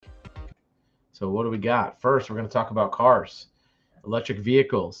So what do we got? First, we're going to talk about cars, electric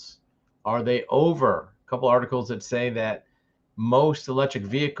vehicles. Are they over? A couple articles that say that most electric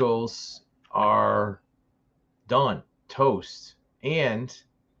vehicles are done, toast. And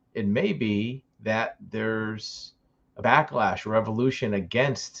it may be that there's a backlash, a revolution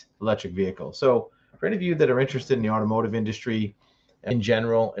against electric vehicles. So for any of you that are interested in the automotive industry in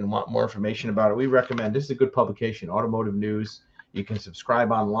general and want more information about it, we recommend, this is a good publication, Automotive News. You can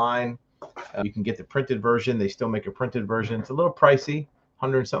subscribe online. You can get the printed version. They still make a printed version. It's a little pricey,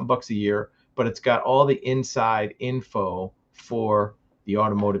 100 and something bucks a year, but it's got all the inside info for the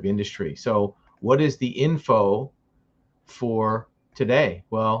automotive industry. So what is the info for today?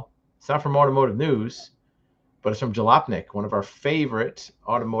 Well, it's not from Automotive News, but it's from Jalopnik, one of our favorite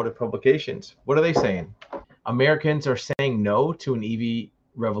automotive publications. What are they saying? Americans are saying no to an EV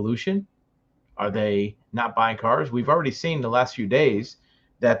revolution. Are they not buying cars? We've already seen the last few days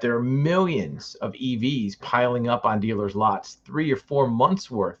that there are millions of EVs piling up on dealers' lots, 3 or 4 months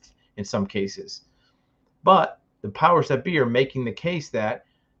worth in some cases. But the powers that be are making the case that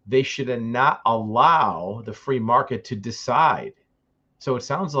they should not allow the free market to decide. So it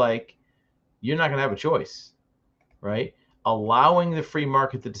sounds like you're not going to have a choice, right? Allowing the free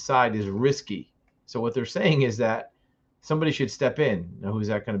market to decide is risky. So what they're saying is that somebody should step in. Now, who's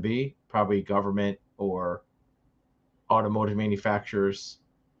that going to be? Probably government or automotive manufacturers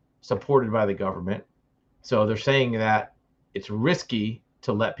supported by the government. So they're saying that it's risky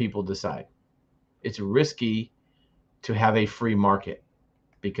to let people decide. It's risky to have a free market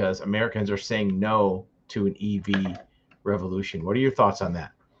because Americans are saying no to an EV revolution. What are your thoughts on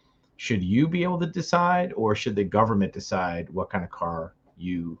that? Should you be able to decide, or should the government decide what kind of car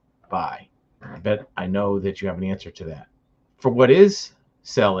you buy? I bet I know that you have an answer to that. For what is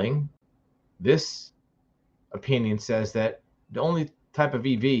selling, this opinion says that the only type of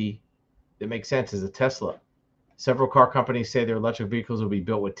EV that makes sense is a Tesla. Several car companies say their electric vehicles will be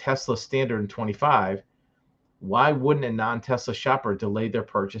built with Tesla standard in 25. Why wouldn't a non-Tesla shopper delay their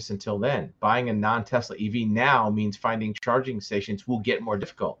purchase until then? Buying a non-Tesla EV now means finding charging stations will get more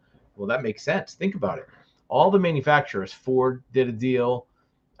difficult. Well, that makes sense. Think about it. All the manufacturers, Ford did a deal,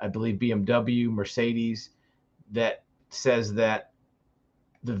 I believe BMW, Mercedes, that says that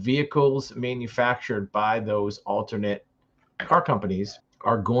the vehicles manufactured by those alternate car companies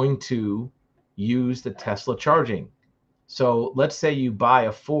are going to use the Tesla charging. So let's say you buy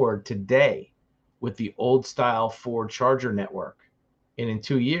a Ford today with the old style Ford charger network, and in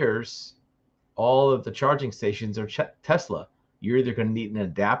 2 years, all of the charging stations are Tesla. You're either going to need an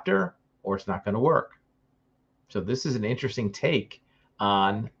adapter or it's not going to work. So this is an interesting take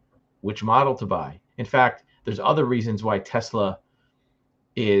on which model to buy. In fact, there's other reasons why Tesla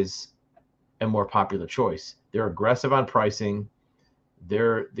is a more popular choice. They're aggressive on pricing.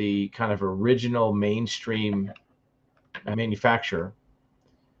 They're the kind of original mainstream manufacturer.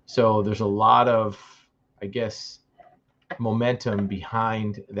 So there's a lot of, I guess, momentum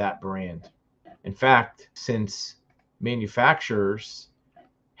behind that brand. In fact, since manufacturers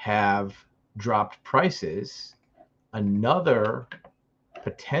have dropped prices, another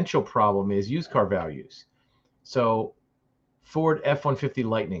potential problem is used car values. So Ford F-150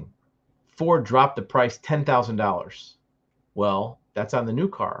 Lightning, Ford dropped the price $10,000. Well, that's on the new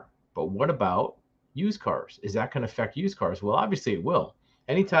car. But what about used cars? Is that going to affect used cars? Well, obviously it will.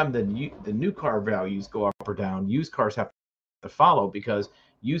 Anytime the new car values go up or down, used cars have to follow because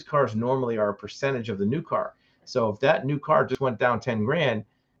used cars normally are a percentage of the new car. So if that new car just went down 10 grand,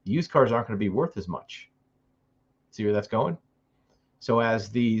 used cars aren't going to be worth as much. See where that's going? So as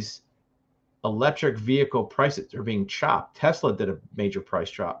these electric vehicle prices are being chopped, Tesla did a major price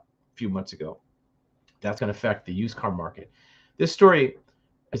drop a few months ago. That's going to affect the used car market. This story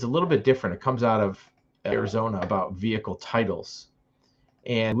is a little bit different. It comes out of Arizona about vehicle titles.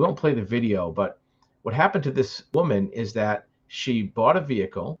 And we won't play the video, but what happened to this woman is that she bought a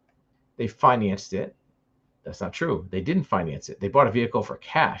vehicle. They financed it. That's not true. They didn't finance it. They bought a vehicle for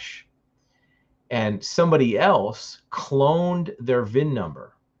cash. And somebody else cloned their VIN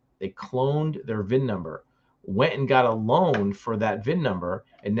number. They cloned their VIN number, went and got a loan for that VIN number.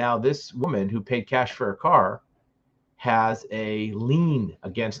 And now this woman who paid cash for her car has a lien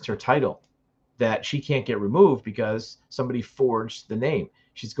against her title that she can't get removed because somebody forged the name.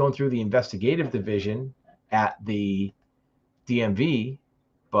 She's going through the investigative division at the DMV,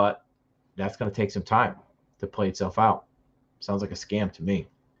 but that's going to take some time to play itself out. Sounds like a scam to me.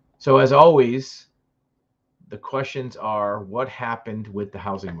 So as always, the questions are, what happened with the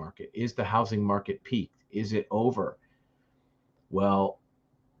housing market? Is the housing market peaked? Is it over? Well,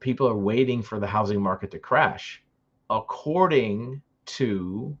 people are waiting for the housing market to crash. According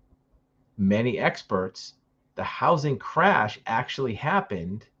to many experts, the housing crash actually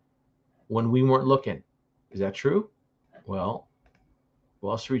happened when we weren't looking. Is that true? Well,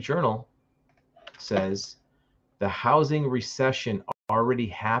 Wall Street Journal says the housing recession already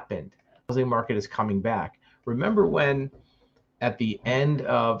happened. The housing market is coming back. Remember when at the end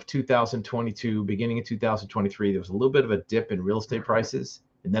of 2022, beginning of 2023, there was a little bit of a dip in real estate prices,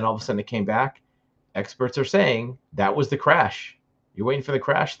 and then all of a sudden it came back? Experts are saying that was the crash. You're waiting for the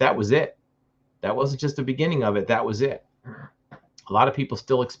crash? That was it. That wasn't just the beginning of it. That was it. A lot of people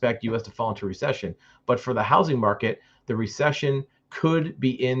still expect US to fall into recession, but for the housing market, the recession could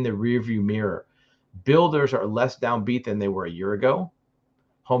be in the rearview mirror. Builders are less downbeat than they were a year ago.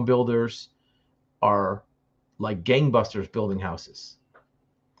 Home builders are like gangbusters building houses.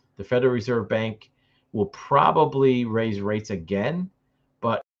 The Federal Reserve Bank will probably raise rates again,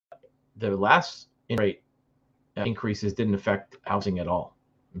 but the last rate increases didn't affect housing at all.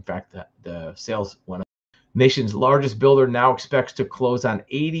 In fact, the sales went up. Nation's largest builder now expects to close on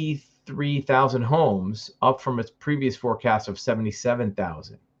 83,000 homes, up from its previous forecast of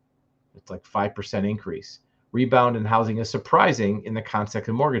 77,000. It's like 5% increase. Rebound in housing is surprising in the context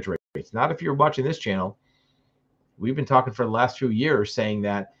of mortgage rates. Not if you're watching this channel. We've been talking for the last few years saying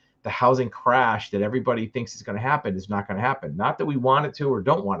that the housing crash that everybody thinks is going to happen is not going to happen. Not that we want it to or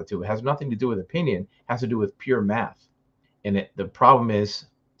don't want it to. It has nothing to do with opinion. It has to do with pure math. And the problem is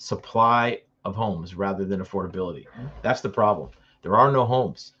supply of homes rather than affordability. That's the problem. There are no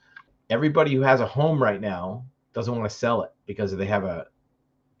homes. Everybody who has a home right now doesn't want to sell it because they have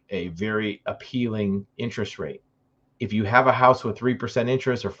a very appealing interest rate. If you have a house with 3%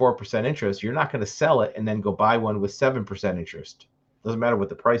 interest or 4% interest, you're not going to sell it and then go buy one with 7% interest. Doesn't matter what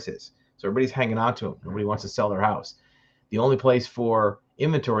the price is. So everybody's hanging on to them. Nobody wants to sell their house. The only place for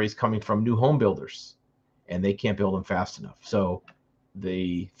inventory is coming from new home builders, and they can't build them fast enough. So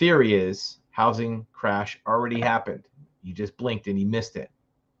the theory is housing crash already happened. You just blinked and you missed it.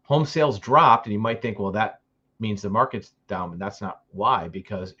 Home sales dropped, and you might think, well, that means the market's down, but that's not why,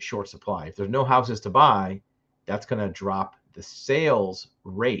 because short supply. If there's no houses to buy, that's going to drop the sales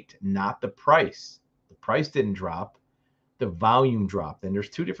rate, not the price. The price didn't drop, the volume dropped. And there's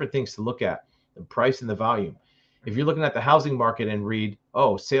two different things to look at, the price and the volume. If you're looking at the housing market and read,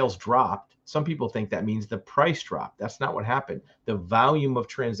 oh, sales dropped, some people think that means the price dropped. That's not what happened. The volume of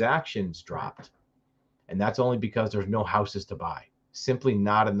transactions dropped. And that's only because there's no houses to buy. Simply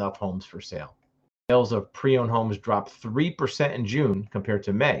not enough homes for sale. Sales of pre-owned homes dropped 3% in June compared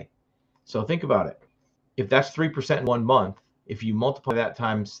to May. So think about it. If that's 3% in 1 month, if you multiply that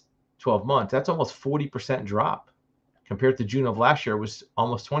times 12 months, that's almost 40% drop. Compared to June of last year, it was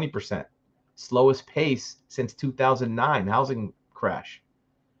almost 20%. Slowest pace since 2009 housing crash.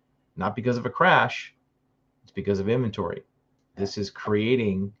 Not because of a crash, it's because of inventory. This is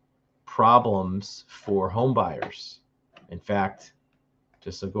creating problems for home buyers. In fact,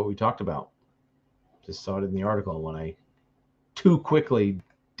 just like what we talked about, just saw it in the article when I too quickly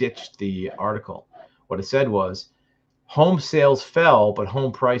ditched the article. What it said was home sales fell, but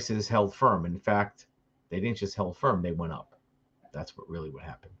home prices held firm. In fact, they didn't just held firm, they went up. That's what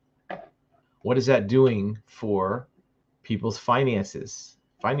happened. What is that doing for people's finances?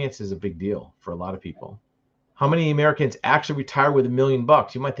 Finance is a big deal for a lot of people. How many Americans actually retire with $1 million?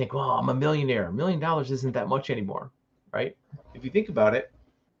 You might think, well, I'm a millionaire. $1 million isn't that much anymore, right? If you think about it,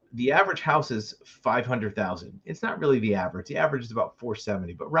 the average house is 500,000. It's not really the average. The average is about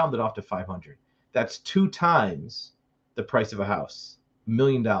 470, but round it off to 500. That's 2 times the price of a house. $1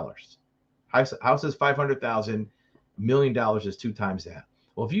 million. House is 500,000. $1 million is 2 times that.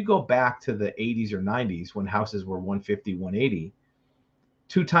 Well, if you go back to the 80s or 90s when houses were 150, 180,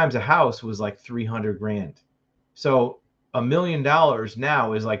 2 times a house was like 300 grand. So $1 million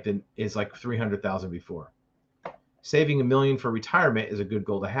now is like 300,000 before. Saving $1 million for retirement is a good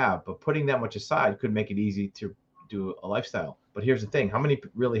goal to have, but putting that much aside could make it easy to do a lifestyle. But here's the thing: how many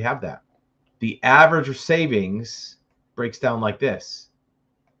really have that? The average savings breaks down like this: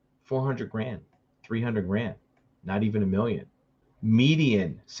 400 grand, 300 grand, not even $1 million.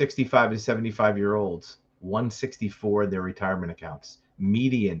 Median 65 to 75-year-olds, 164 in their retirement accounts.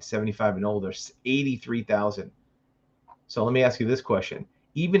 Median 75 and older, 83,000. So let me ask you this question.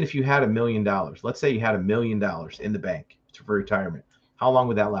 Even if you had $1 million, let's say you had $1 million in the bank for retirement, how long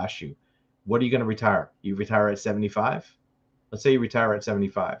would that last you? What are you going to retire? You retire at 75? Let's say you retire at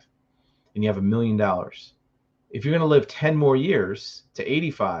 75 and you have $1 million. If you're going to live 10 more years to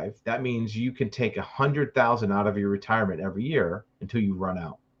 85, that means you can take 100,000 out of your retirement every year until you run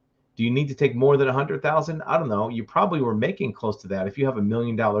out. Do you need to take more than 100,000? I don't know. You probably were making close to that. If you have $1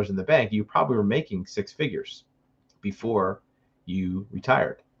 million in the bank, you probably were making 6 figures before you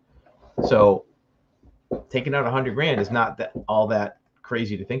retired. So taking out 100 grand is not that all that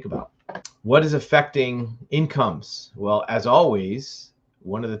crazy to think about. What is affecting incomes? Well, as always,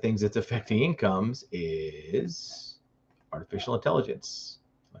 one of the things that's affecting incomes is artificial intelligence,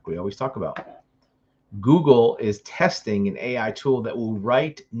 like we always talk about. Google is testing an AI tool that will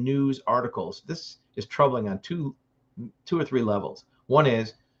write news articles. This is troubling on two or three levels. One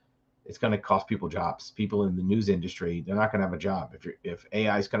is it's going to cost people jobs. People in the news industry, they're not going to have a job if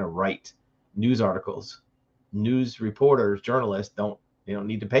AI is going to write news articles. News reporters, journalists don't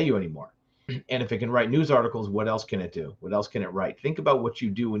need to pay you anymore. And if it can write news articles, what else can it do? What else can it write? Think about what you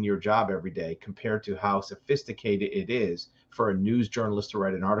do in your job every day compared to how sophisticated it is for a news journalist to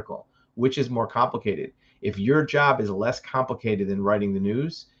write an article. Which is more complicated? If your job is less complicated than writing the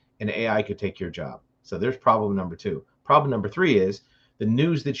news, an AI could take your job. So there's problem number two. Problem number three is the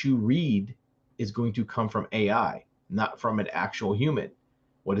news that you read is going to come from AI, not from an actual human.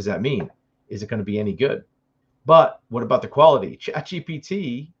 What does that mean? Is it going to be any good? But what about the quality?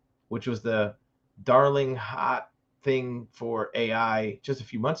 ChatGPT, which was the darling hot thing for AI just a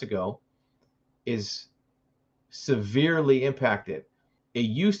few months ago, is severely impacted. It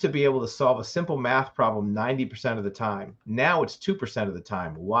used to be able to solve a simple math problem 90% of the time. Now it's 2% of the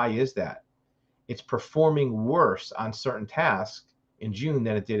time. Why is that? It's performing worse on certain tasks in June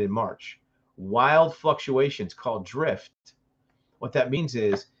than it did in March. Wild fluctuations called drift. What that means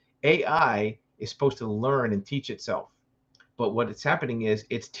is AI is supposed to learn and teach itself. But what it's happening is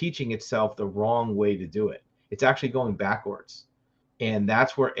it's teaching itself the wrong way to do it. It's actually going backwards. And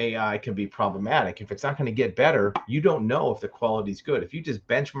that's where AI can be problematic. If it's not going to get better, you don't know if the quality is good. If you just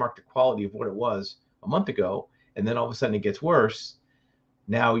benchmark the quality of what it was a month ago, and then all of a sudden it gets worse,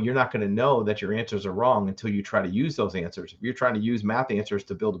 now you're not going to know that your answers are wrong until you try to use those answers. If you're trying to use math answers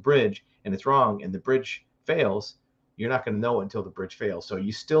to build a bridge and it's wrong and the bridge fails, you're not going to know until the bridge fails. So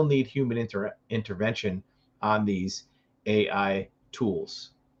you still need human intervention on these AI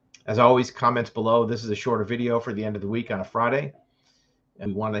tools. As always, comments below. This is a shorter video for the end of the week on a Friday.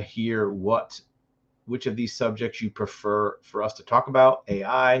 And we want to hear which of these subjects you prefer for us to talk about: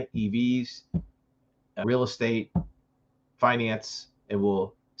 AI, EVs, real estate, finance, and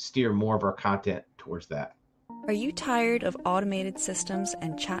we'll steer more of our content towards that. Are you tired of automated systems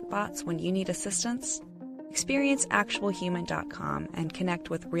and chatbots when you need assistance? Experience actualhuman.com and connect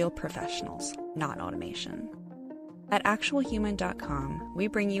with real professionals, not automation. At actualhuman.com, we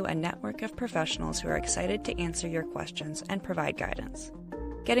bring you a network of professionals who are excited to answer your questions and provide guidance.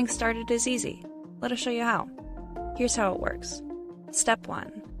 Getting started is easy. Let us show you how. Here's how it works. Step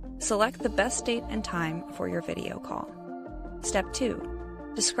 1. Select the best date and time for your video call. Step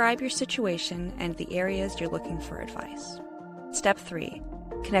 2. Describe your situation and the areas you're looking for advice. Step 3.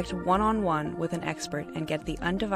 Connect one-on-one with an expert and get the undivided